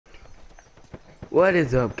What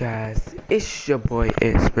is up, guys? It's your boy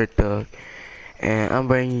Expert Thug, and I'm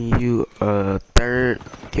bringing you a third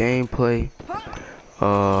gameplay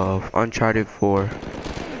of Uncharted 4.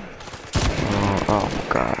 Oh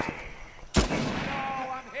god.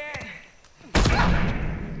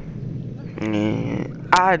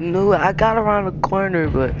 I knew it. I got around the corner,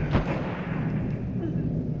 but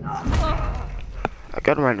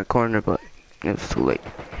it was too late,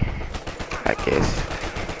 I guess.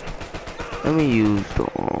 Let me use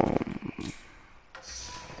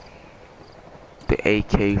the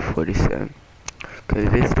AK-47, cause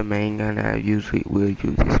this is the main gun that I usually will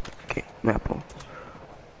use this map on.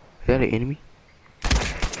 Is that an enemy?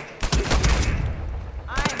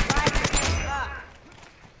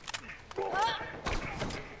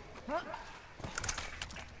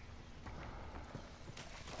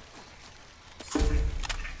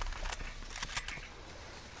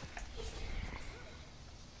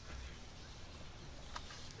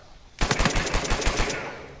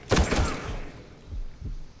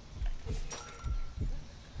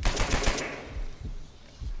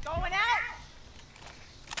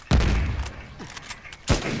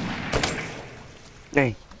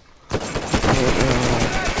 Dang.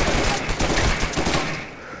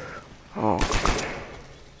 Oh.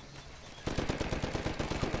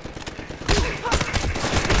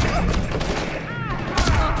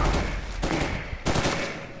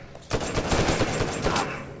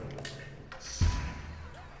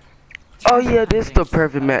 Oh yeah, this is the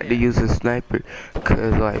perfect map to use a sniper,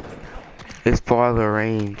 cause like it's farther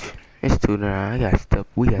range. It's 2-9.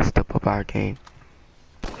 We gotta step up our game.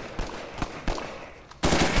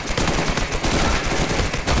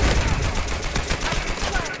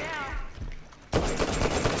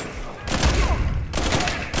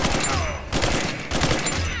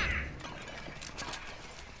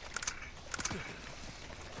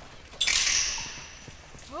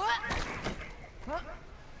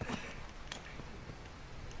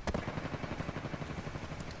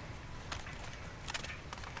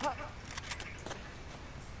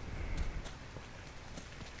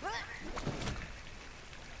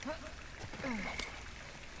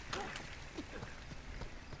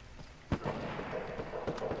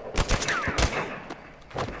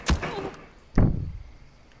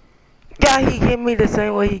 Yeah, he hit me the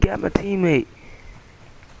same way he got my teammate.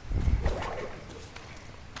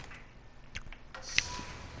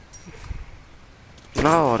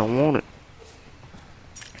 No, I don't want it.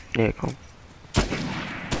 There you go.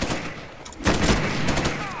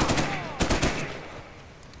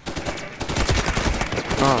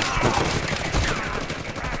 Oh,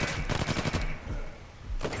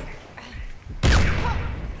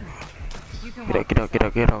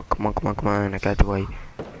 get up. Come on. I got the way.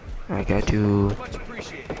 I got you. Much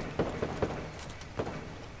appreciated.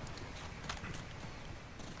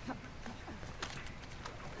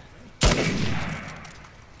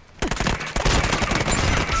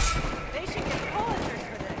 They should get Pulitzers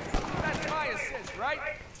for this. That's my assist, right?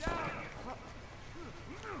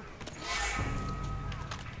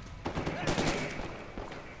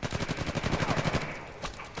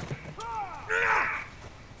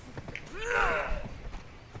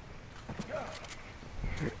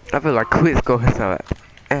 I feel like quits going outside.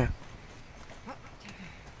 Eh.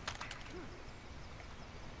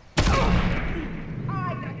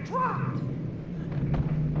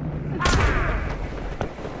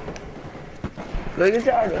 Look at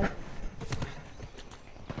y'all.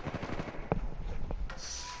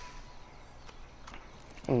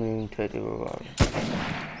 Take the revolver.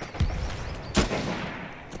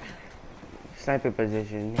 Sniper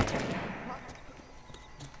position.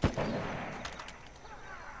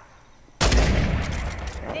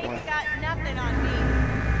 They've got nothing on me.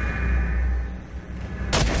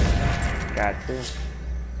 Got to.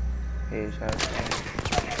 Headshot.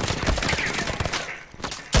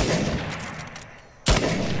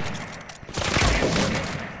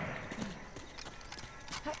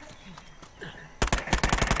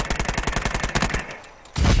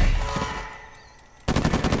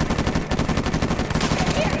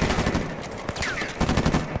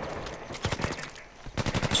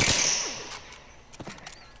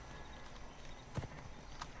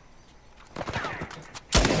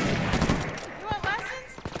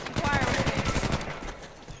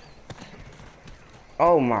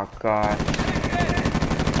 Oh my god.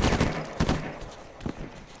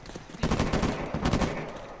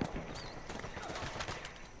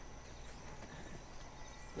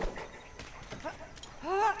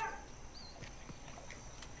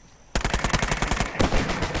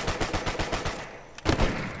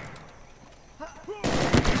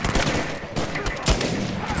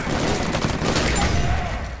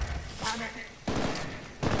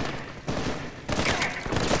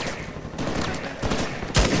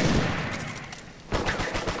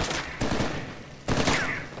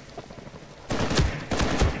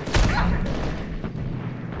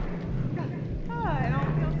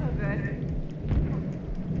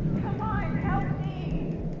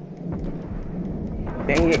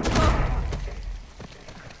 Dang it.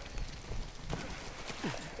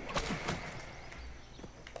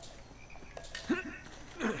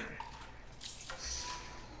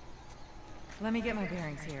 Let me get my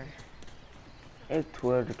bearings here. It's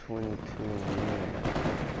 12 to 22. Man.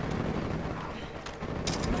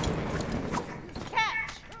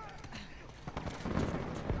 Catch!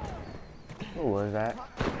 What was that?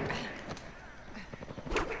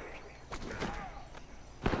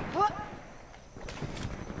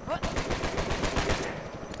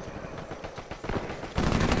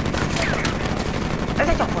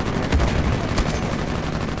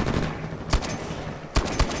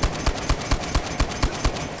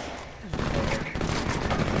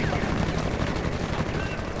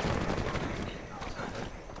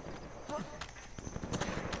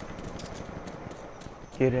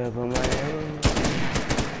 Get up on my head.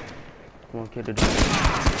 Come on, get it.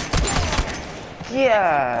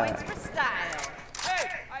 Yeah. Points for style. Hey,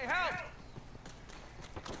 I helped.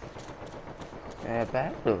 Yeah,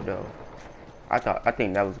 backflip though. I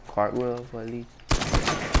think that was a cartwheel at least.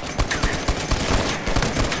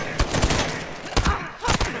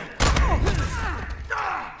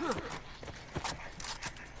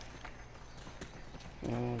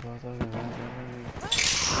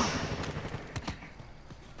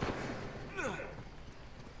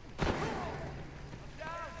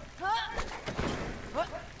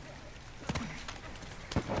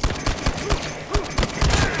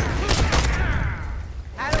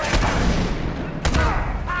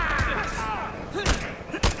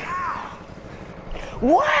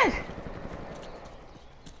 What?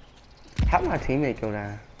 How'd my teammate go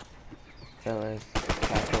down? LS.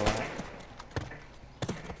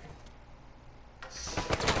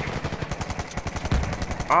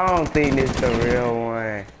 I don't think this is the real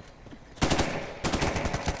one.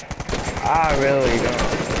 I really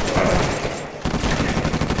don't.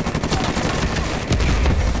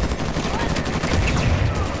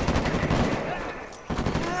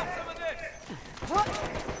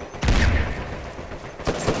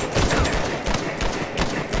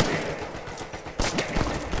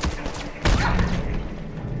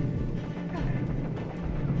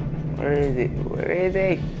 Where is it? Where is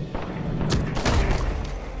it?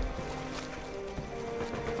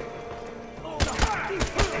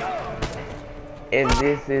 If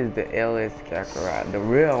this is the LS Kakarot, the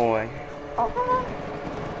real one,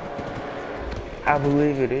 I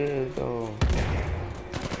believe it is, though.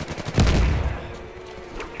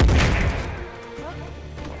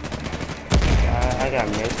 I got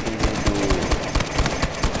messages, dude.